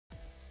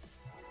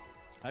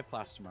I have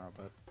class tomorrow,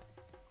 but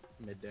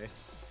midday.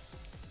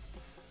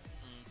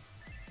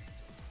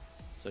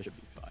 So I should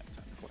be fine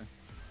technically.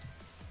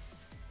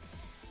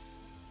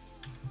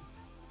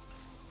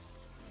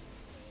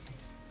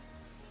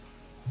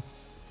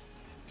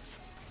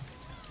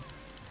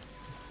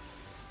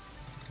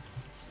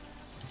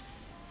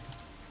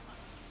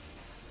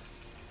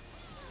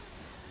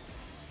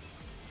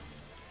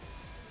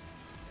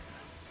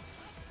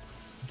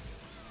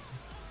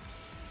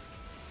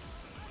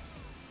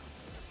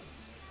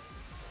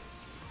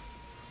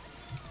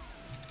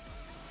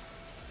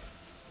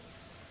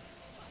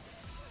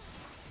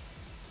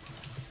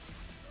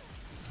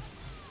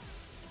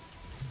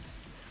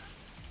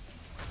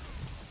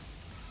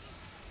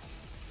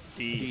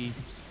 D.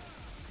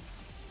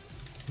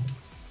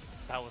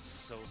 That was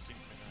so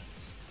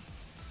synchronized.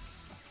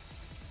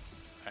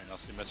 I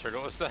honestly misheard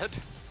what was said.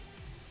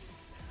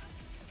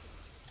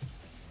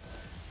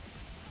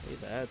 Hey,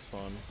 that's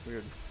fun.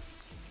 Weird.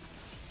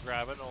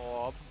 Grab an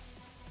orb.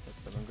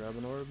 Let them grab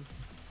an orb.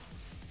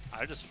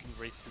 I just flew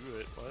right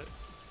through it. What?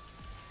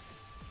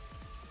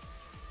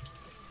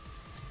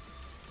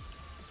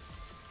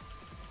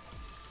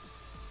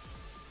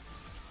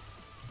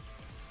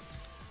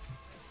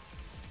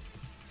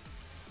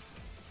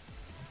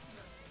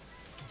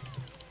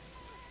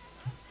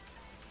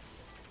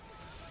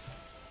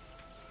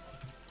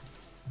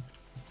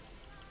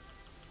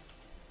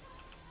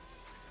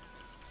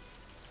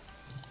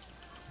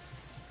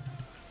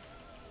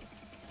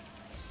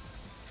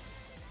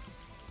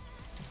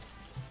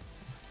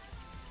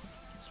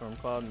 Storm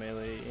Cloud,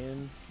 melee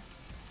in.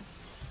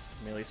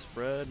 Melee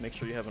spread. Make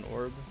sure you have an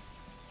orb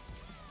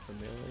for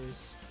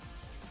melees.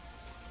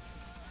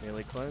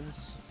 Melee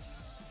cleanse.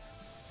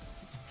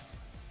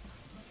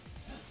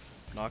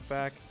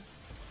 Knockback.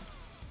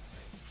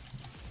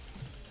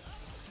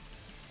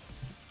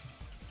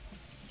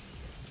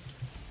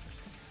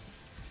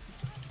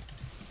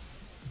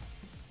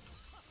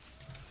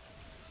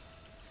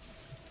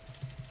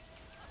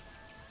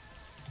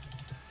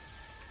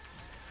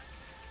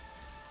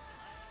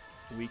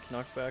 Weak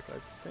knockback, I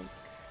think.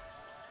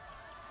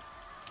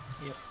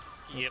 Yep.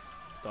 Yep.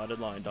 Dotted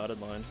line, dotted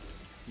line.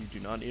 You do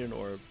not need an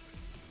orb.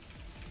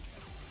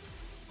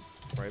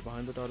 Right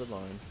behind the dotted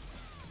line.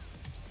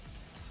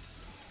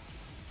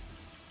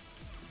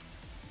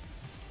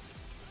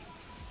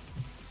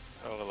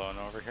 So alone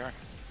over here.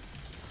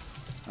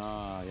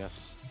 Ah,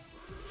 yes.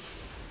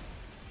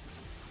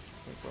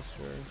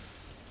 Cluster.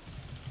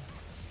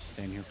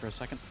 Stand here for a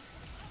second.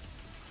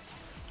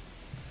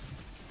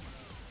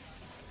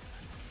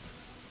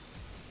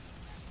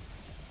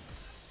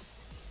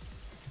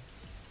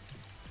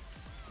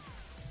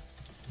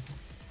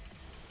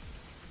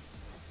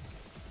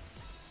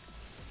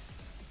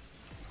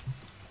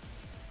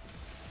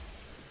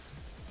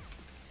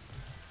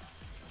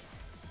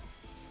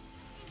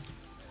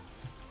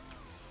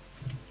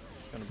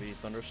 It's gonna be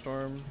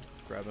Thunderstorm.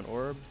 Grab an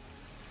orb.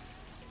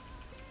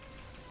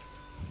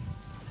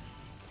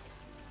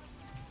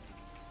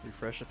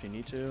 Refresh if you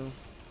need to.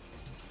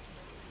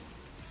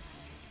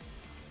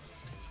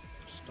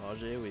 Just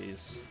dodge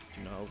AoEs.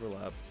 Do not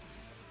overlap.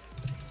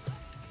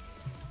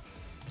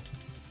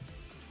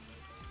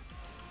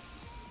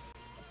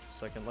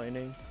 Second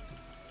lightning.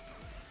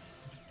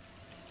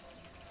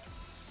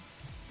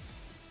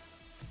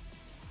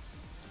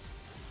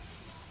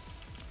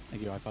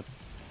 Thank you, iPod.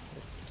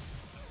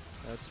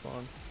 That's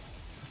spawn.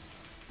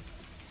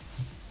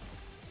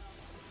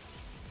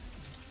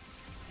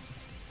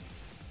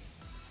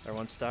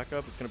 Everyone stack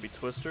up. It's gonna be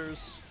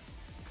twisters.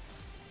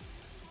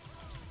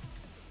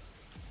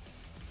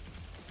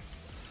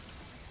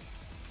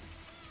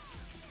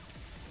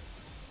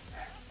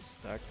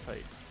 Stack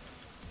tight.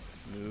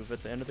 Move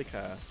at the end of the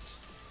cast.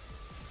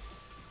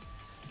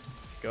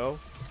 Go.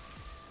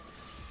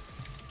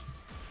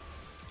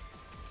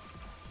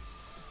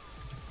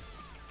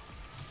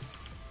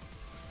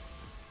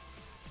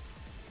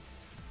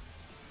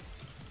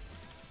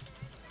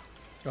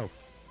 Oh,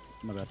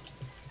 my bad.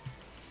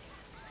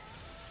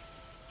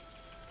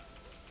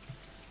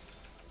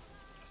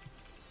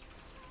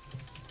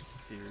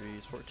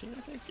 Fury's 14,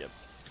 I think. Yep.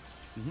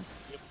 Mm-hmm.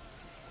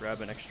 Grab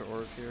an extra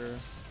orb here,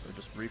 or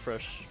just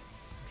refresh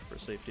for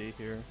safety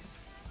here.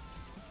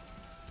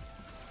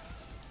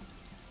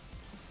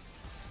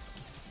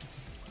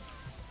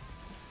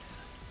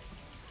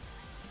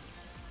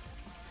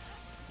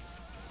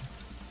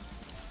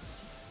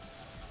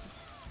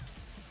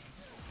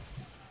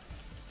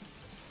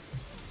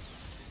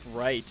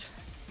 Right.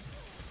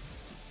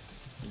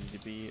 You need to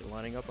be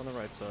lining up on the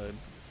right side.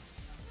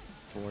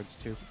 Towards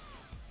 2.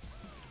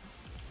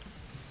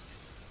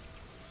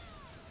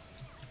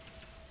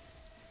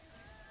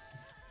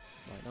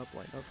 Line up,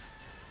 line up.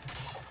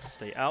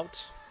 Stay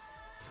out.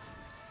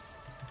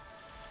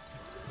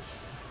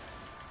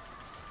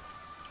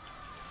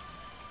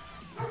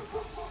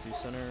 Do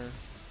center.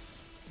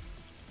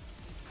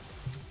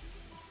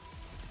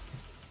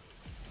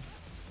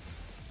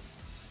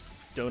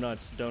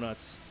 Donuts,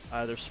 donuts.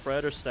 Either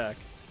spread or stack.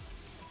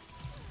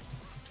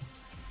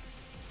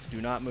 Do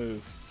not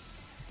move.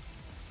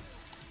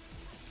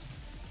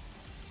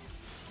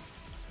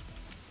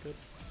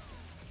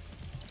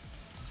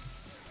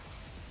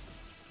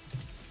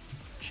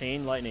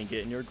 chain lightning,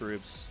 get in your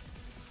groups.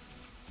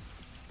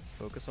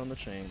 Focus on the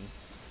chain.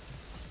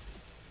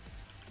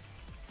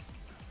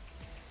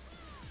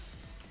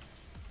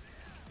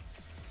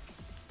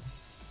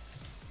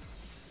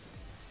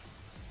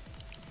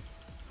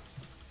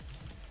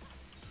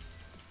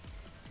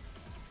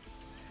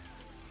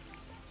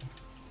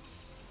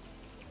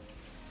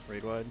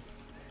 Raid wide.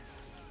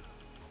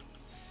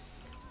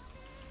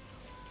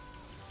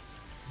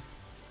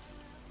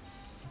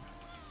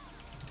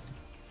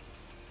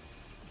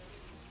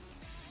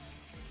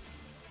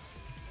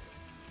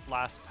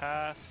 Last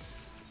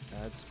pass.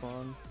 Add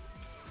spawn.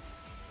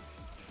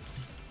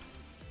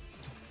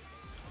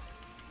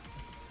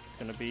 It's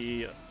gonna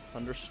be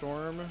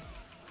thunderstorm.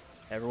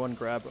 Everyone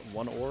grab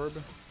one orb.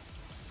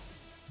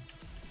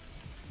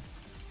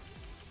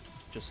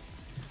 Just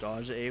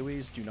dodge the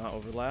AoEs, do not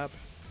overlap.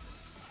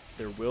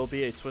 There will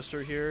be a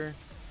twister here.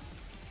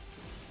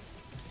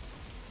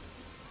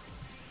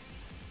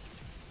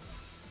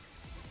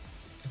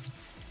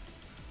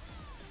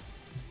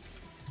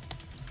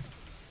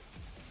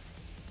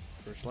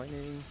 First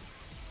lightning.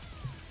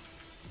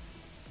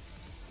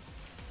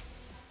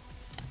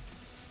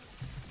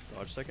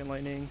 Dodge second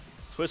lightning.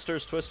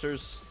 Twisters,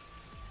 twisters.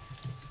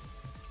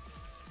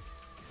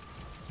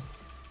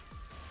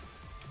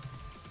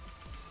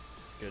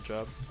 Good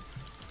job.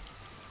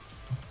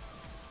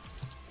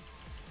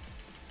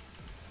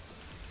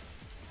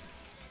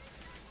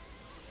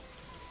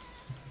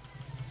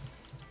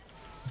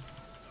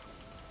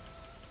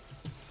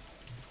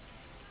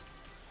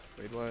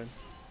 Raid wide.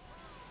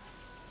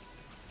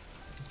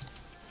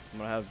 I'm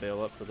gonna have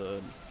Veil up for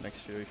the next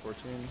Fury 14.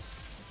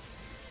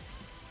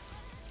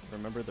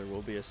 Remember, there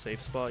will be a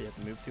safe spot you have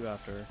to move to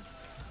after.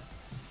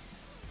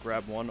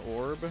 Grab one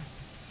orb.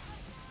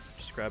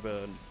 Just grab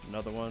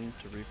another one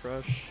to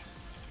refresh.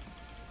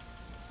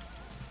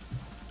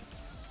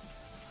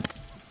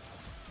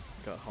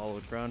 Got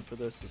hollowed ground for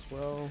this as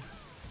well.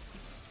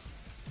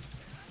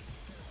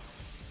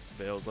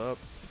 Veil's up.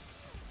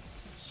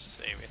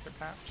 Save Aether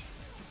Pact.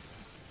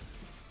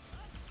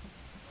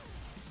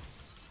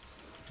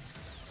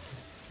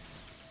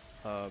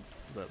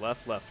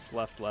 Left, left,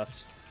 left,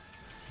 left.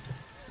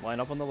 Line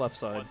up on the left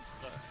side. What's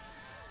the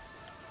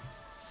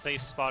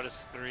safe spot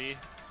is 3.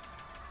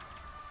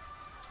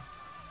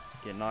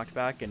 Get knocked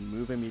back and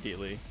move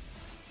immediately.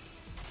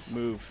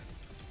 Move.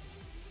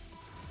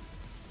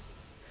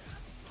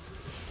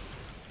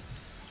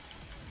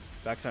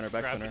 Back center,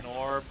 back Grab center. an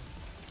orb.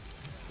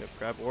 Yep,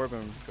 grab orb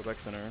and go back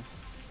center.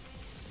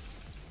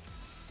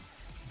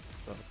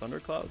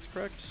 Thunderclouds,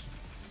 correct?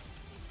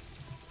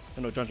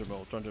 Oh, no, Dungeon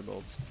Bolt, Dungeon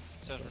Bolts.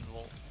 Judgment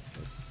Bolt.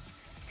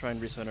 Try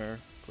and recenter,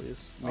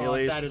 please. Oh,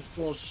 Melees, that is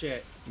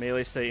bullshit.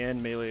 melee stay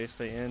in, melee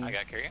stay in. I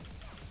got Kyrie.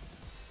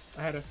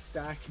 I had a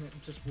stack and it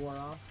just wore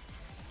off.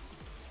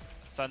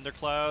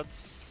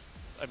 Thunderclouds.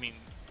 I mean,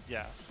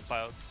 yeah,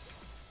 clouds.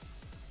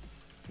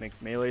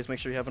 Melees, make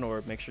sure you have an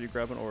orb. Make sure you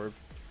grab an orb.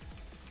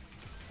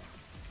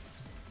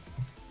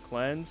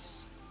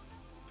 Cleanse.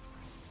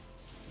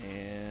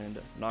 And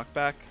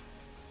knockback.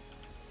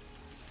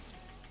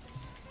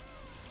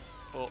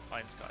 Oh,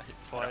 mine's got hit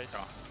I don't,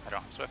 twice. I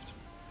don't have Swift.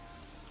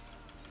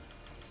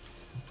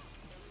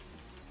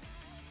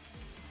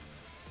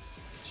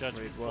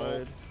 Judgment Raid Bolt.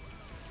 wide.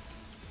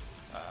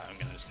 I'm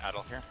gonna just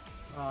addle here.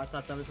 Oh, I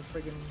thought that was a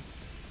friggin'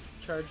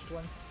 charged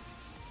one.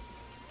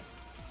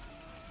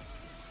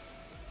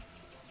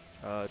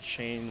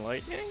 Chain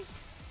lightning?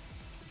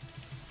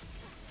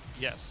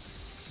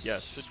 Yes.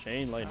 Yes, Should-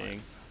 chain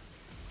lightning.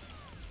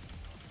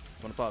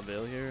 Wanna pop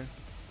Veil here?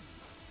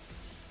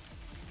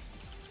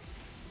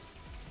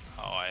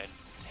 Oh, I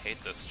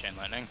hate this chain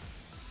lightning.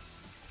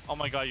 Oh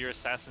my god, your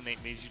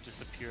assassinate made you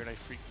disappear and I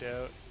freaked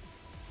out.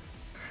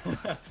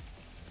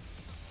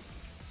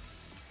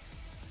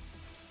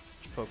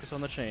 Focus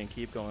on the chain,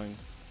 keep going.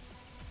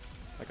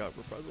 I got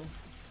reprisal.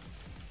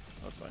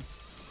 Oh, that's fine.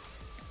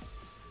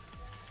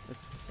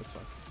 It's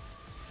fine.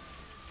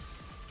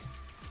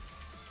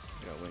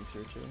 I got wings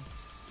here too.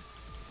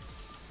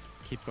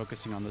 Keep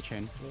focusing on the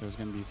chain. There's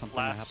gonna be something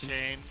that Last happens.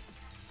 chain.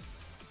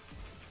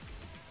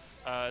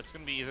 It's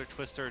gonna be either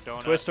Twister or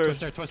Donut. Twister,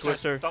 Twister, Twister.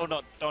 Twister.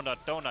 Donut, donut,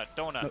 donut,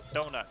 donut,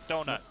 donut,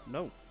 donut.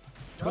 No,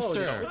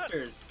 Twister. Oh, the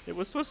twisters. it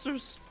was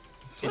Twisters.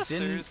 It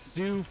didn't Twisters.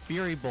 do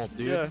Fury Bolt,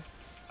 dude. Yeah.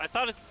 I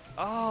thought it.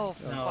 Oh,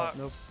 No. fuck.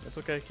 Nope, it's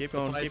okay. Keep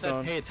That's going, why I keep said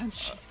going. pay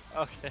attention.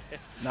 Okay.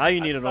 Now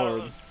you need I an thought it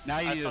orb. was- Now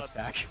you I need a thought-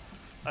 stack.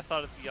 I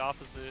thought it the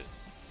opposite.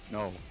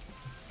 No.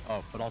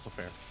 Oh, but also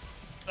fair.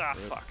 Ah,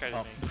 Rip. fuck. I didn't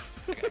Oh. mean.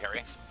 I got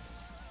Kyrie.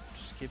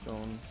 Just keep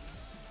going.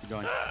 Keep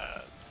going.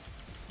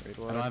 Raid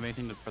I don't have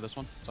anything for this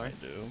one. Sorry. I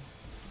do.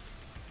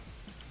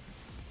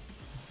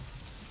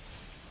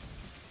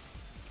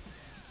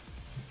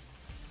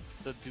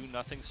 The do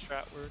nothing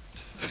strat worked.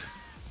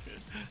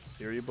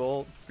 Fury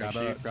Bolt. Grab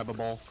Make sure a grab a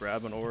ball.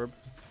 grab an orb.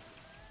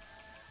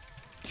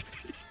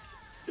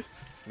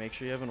 Make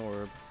sure you have an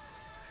orb.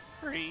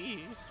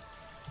 Free.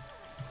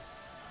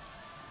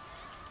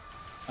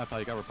 I thought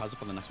you got reprisal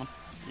for the next one.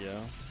 Yeah.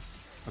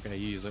 Okay,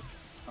 you use it.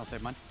 I'll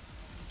save mine.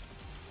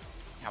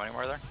 How many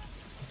more are there?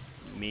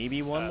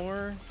 Maybe one Uh,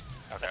 more?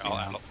 Okay,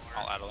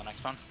 I'll add the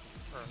next one.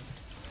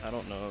 Or, I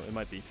don't know. It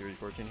might be theory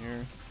working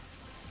here.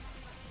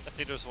 I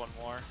think there's one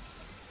more.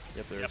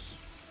 Yep, there's. Yep.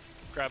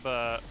 Grab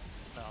a.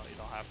 No, you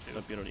don't have to.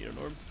 Nope, you don't need an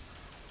orb.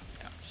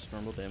 Yeah. Just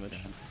normal damage. So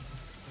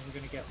we're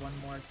gonna get one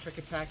more trick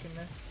attack in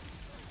this.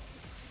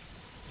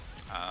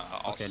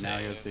 I'll Okay, now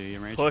say, here's the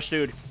enrage. Push,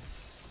 dude.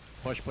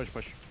 Push, push,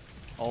 push.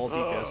 All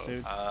DPS,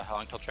 dude. how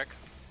long till trick?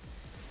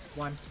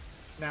 One.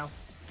 Now.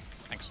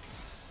 Thanks.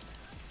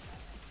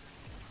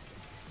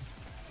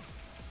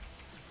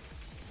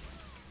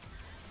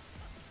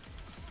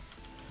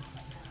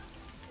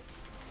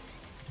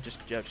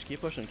 Just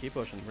keep pushing, keep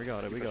pushing. We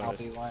got it, we got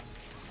it. One.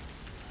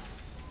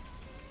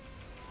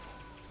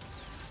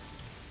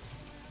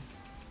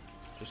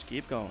 Just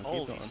keep going, keep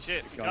Holy going.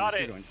 shit, Keep we going, got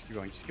just it. keep going, just keep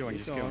going, just keep going,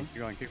 Keep just keep going, keep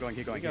going, keep going, keep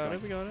We going, keep got going.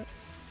 it, we got it.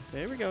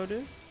 There we go,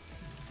 dude.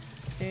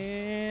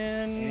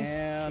 And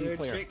And Good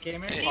clear. shit,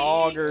 gamer.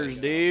 augers,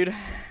 dude.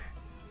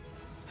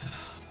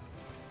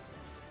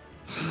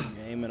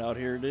 Game it out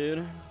here,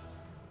 dude.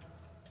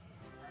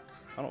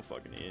 I don't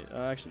fucking need it.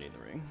 I actually need the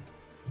ring.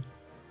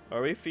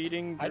 Are we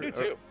feeding? I do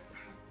too.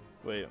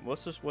 Wait,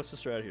 what's the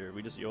strat here?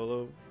 We just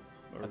YOLO,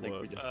 or I think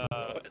what? we just.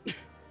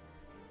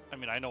 I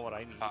mean, I know what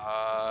I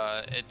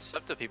need. It's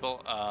up to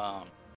people.